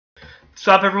What's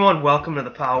up, everyone? Welcome to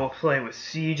the Power Play with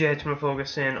CJ. It's going to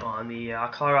focus in on the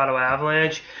Colorado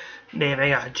Avalanche,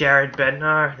 naming Jared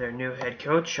Bednar their new head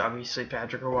coach. Obviously,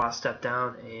 Patrick Roy stepped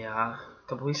down a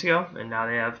couple weeks ago, and now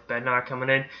they have Bednar coming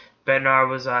in. Bednar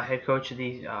was head coach of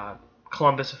the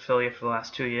Columbus affiliate for the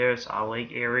last 2 years,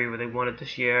 Lake Erie, where they won it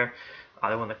this year.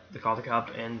 They won the Calder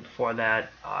Cup, and before that,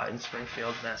 in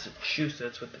Springfield,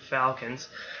 Massachusetts, with the Falcons.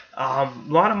 A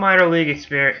lot of minor league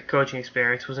coaching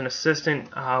experience. Was an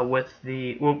assistant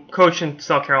coach in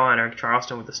South Carolina and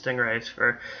Charleston with the Stingrays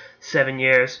for 7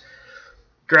 years.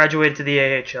 Graduated to the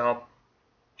AHL.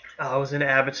 Was in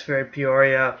Abbotsford,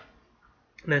 Peoria,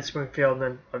 and then Springfield, and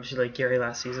then obviously Lake Erie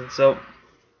last season. So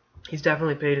he's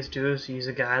definitely paid his dues. He's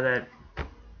a guy that,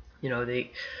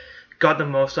 they got the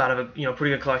most out of a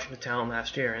pretty good collection of talent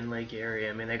last year in Lake Erie.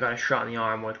 I mean, they got a shot in the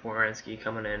arm with Werenski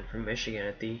coming in from Michigan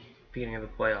at the beginning of the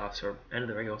playoffs, or end of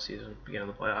the regular season, beginning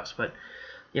of the playoffs. But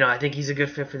I think he's a good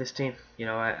fit for this team.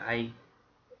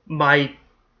 My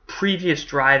previous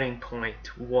driving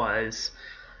point was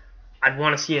I'd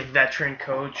want to see a veteran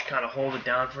coach kind of hold it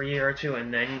down for a year or two,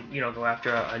 and then go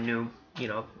after a new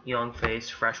young face,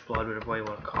 fresh blood, whatever you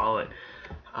want to call it.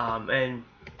 And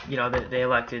they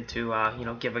elected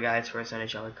to give a guy his first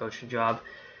NHL head coaching job.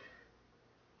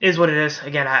 Is what it is.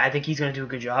 Again, I think he's going to do a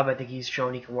good job. I think he's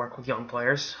shown he can work with young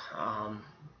players.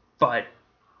 But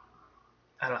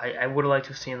I would have liked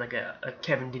to have seen like a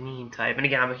Kevin Dineen type. And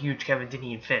again, I'm a huge Kevin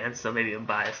Dineen fan, so maybe I'm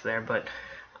biased there. But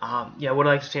I would have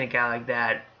liked to have seen a guy like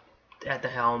that at the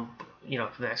helm,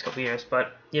 for the next couple of years.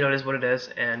 But it is what it is.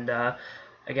 And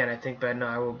again, I think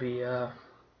Bednar will be a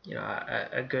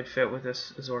good fit with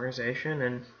this organization.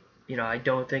 And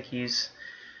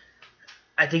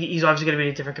I think he's obviously going to be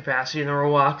in a different capacity than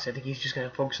Roy, because I think he's just going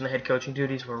to focus on the head coaching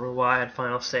duties, where Roy had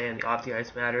final say in the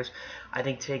off-the-ice matters. I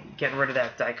think getting rid of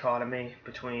that dichotomy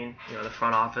between the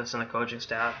front office and the coaching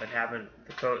staff, and having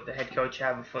the head coach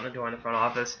have a foot in the door in the front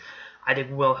office, I think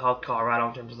will help Colorado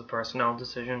in terms of the personnel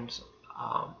decisions.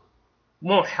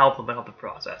 Won't help them, but help the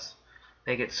process.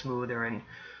 Make it smoother and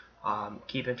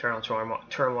keep internal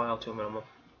turmoil to a minimum.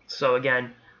 So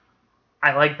again,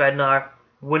 I like Bednar.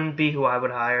 Wouldn't be who I would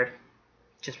hire,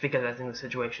 just because I think the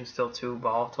situation's still too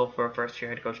volatile for a first-year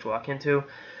head coach to walk into.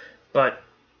 But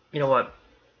you know what?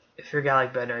 If you're a guy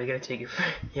like Bednar, you're gonna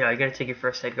take your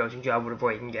first head coaching job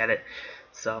wherever you can get it.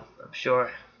 So I'm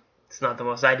sure it's not the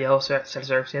most ideal set of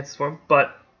circumstances for him,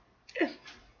 but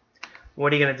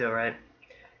what are you gonna do, right?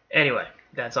 Anyway,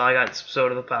 that's all I got in this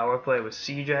episode of the Power Play with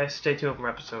CJ. Stay tuned for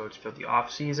episodes for the off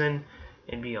season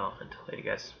and beyond. Later,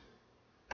 guys.